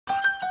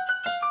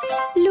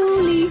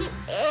Luli.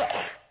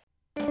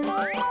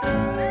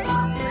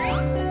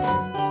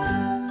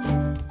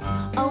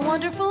 A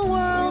wonderful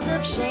world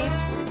of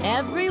shapes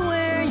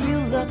everywhere you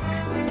look.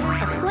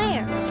 A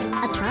square,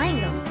 a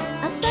triangle,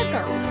 a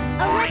circle,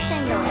 a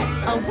rectangle.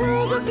 A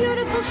world of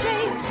beautiful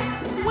shapes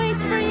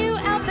waits for you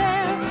out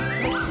there.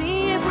 Let's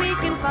see if we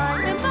can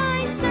find them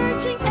by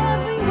searching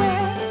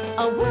everywhere.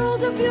 A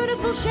world of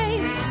beautiful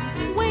shapes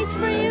waits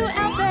for you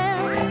out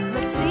there.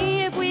 Let's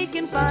see if we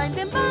can find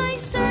them by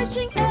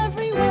searching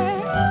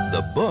everywhere.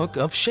 The Book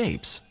of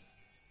Shapes.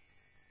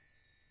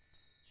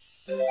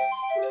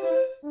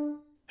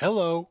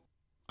 Hello,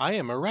 I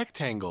am a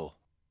rectangle.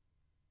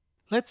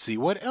 Let's see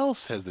what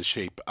else has the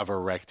shape of a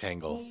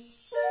rectangle.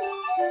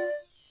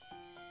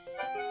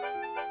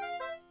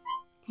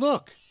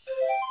 Look,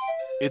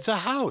 it's a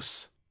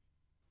house.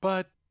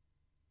 But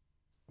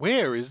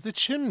where is the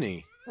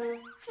chimney?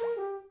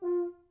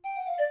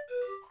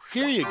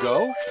 Here you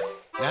go.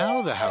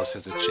 Now the house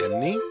has a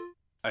chimney.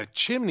 A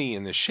chimney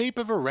in the shape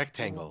of a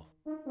rectangle.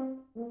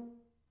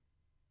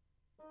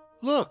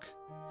 Look,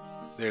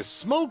 there's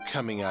smoke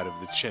coming out of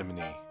the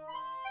chimney.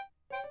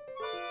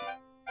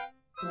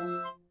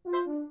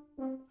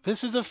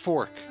 This is a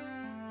fork.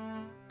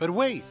 But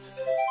wait,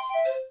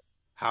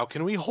 how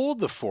can we hold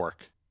the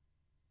fork?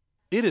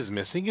 It is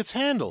missing its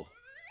handle.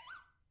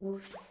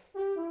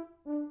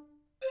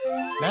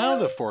 Now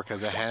the fork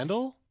has a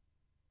handle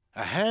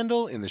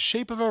in the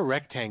shape of a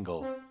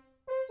rectangle.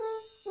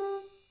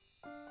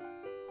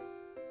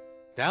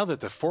 Now that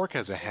the fork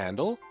has a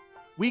handle,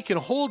 we can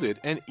hold it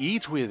and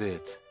eat with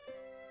it.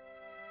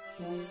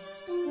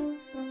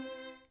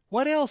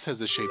 What else has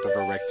the shape of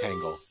a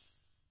rectangle?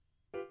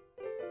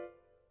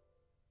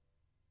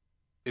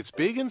 It's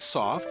big and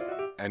soft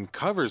and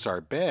covers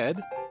our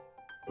bed.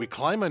 We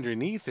climb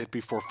underneath it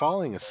before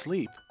falling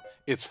asleep.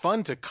 It's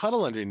fun to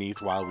cuddle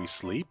underneath while we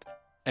sleep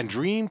and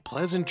dream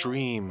pleasant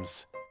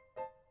dreams.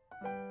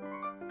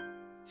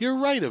 You're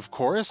right, of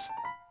course.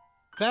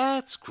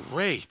 That's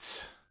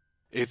great.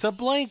 It's a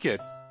blanket.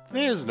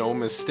 There's no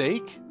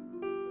mistake.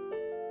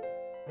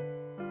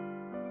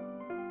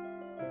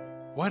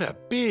 What a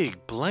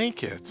big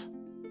blanket.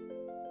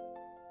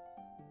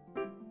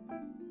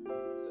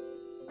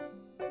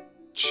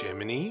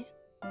 Chimney,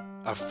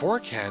 a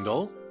fork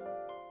handle,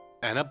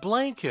 and a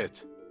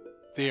blanket.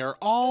 They are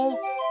all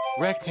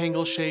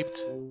rectangle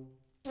shaped.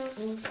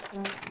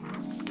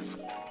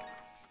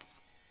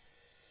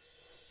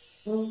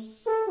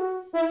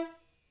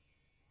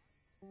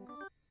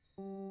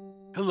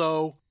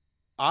 Hello,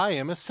 I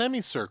am a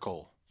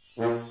semicircle.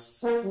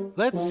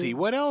 Let's see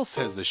what else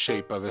has the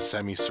shape of a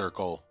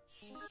semicircle.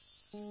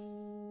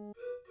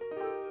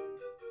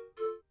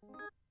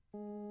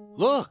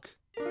 Look,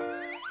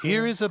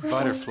 here is a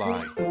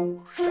butterfly.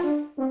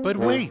 But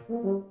wait,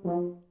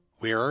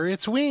 where are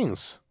its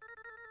wings?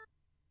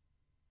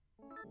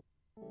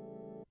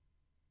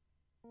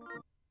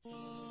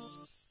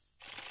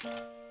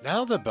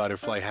 Now the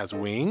butterfly has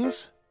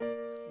wings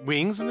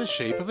in the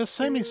shape of a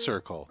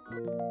semicircle.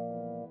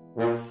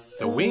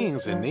 The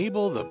wings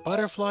enable the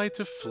butterfly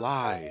to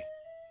fly.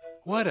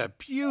 What a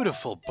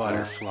beautiful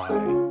butterfly!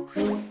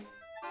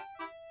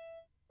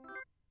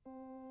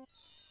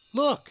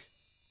 Look,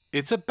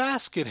 it's a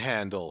basket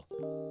handle.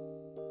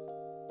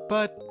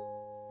 But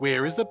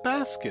where is the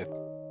basket?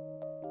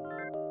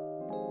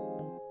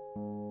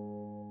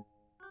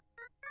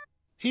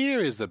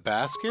 Here is the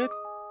basket.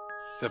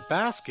 The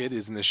basket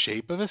is in the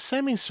shape of a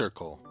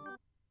semicircle.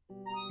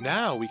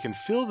 Now we can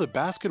fill the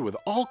basket with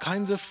all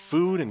kinds of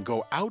food and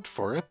go out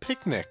for a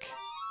picnic.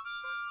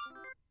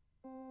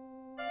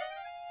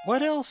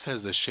 What else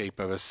has the shape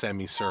of a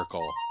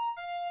semicircle?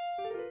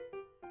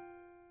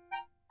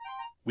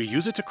 We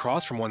use it to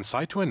cross from one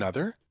side to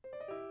another,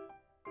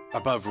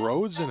 above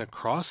roads and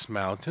across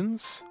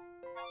mountains,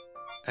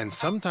 and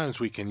sometimes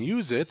we can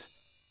use it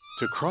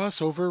to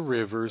cross over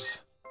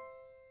rivers.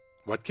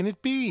 What can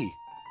it be?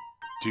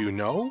 Do you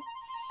know?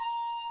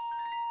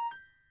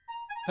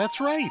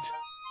 That's right.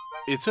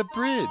 It's a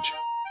bridge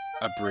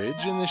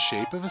in the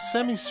shape of a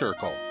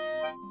semicircle.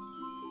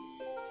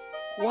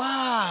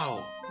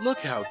 Wow! Look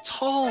how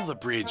tall the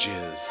bridge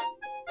is.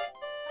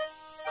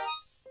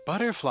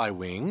 Butterfly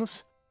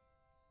wings,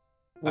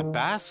 a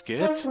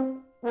basket,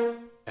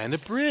 and a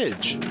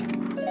bridge.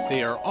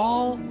 They are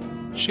all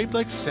shaped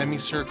like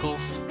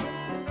semicircles.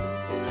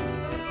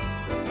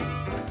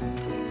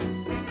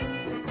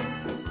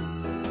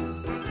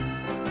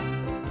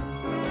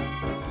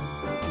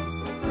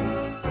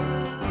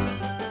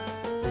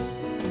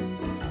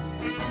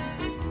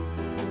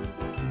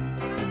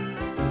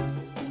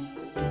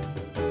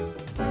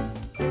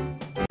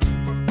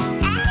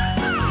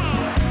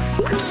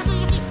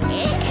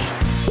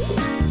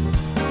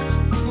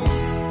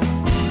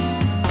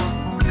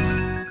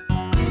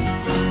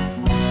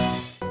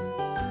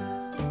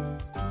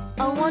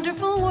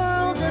 Wonderful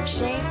world of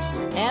shapes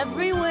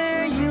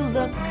everywhere you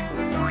look.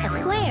 A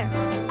square,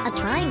 a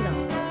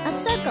triangle, a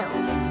circle,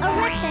 a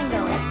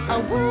rectangle. A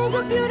world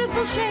of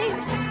beautiful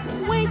shapes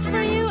waits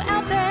for you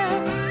out there.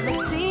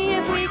 Let's see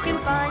if we can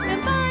find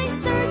them by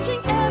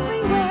searching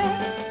everywhere.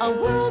 A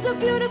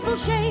beautiful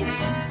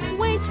shapes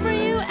waits for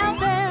you out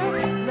there.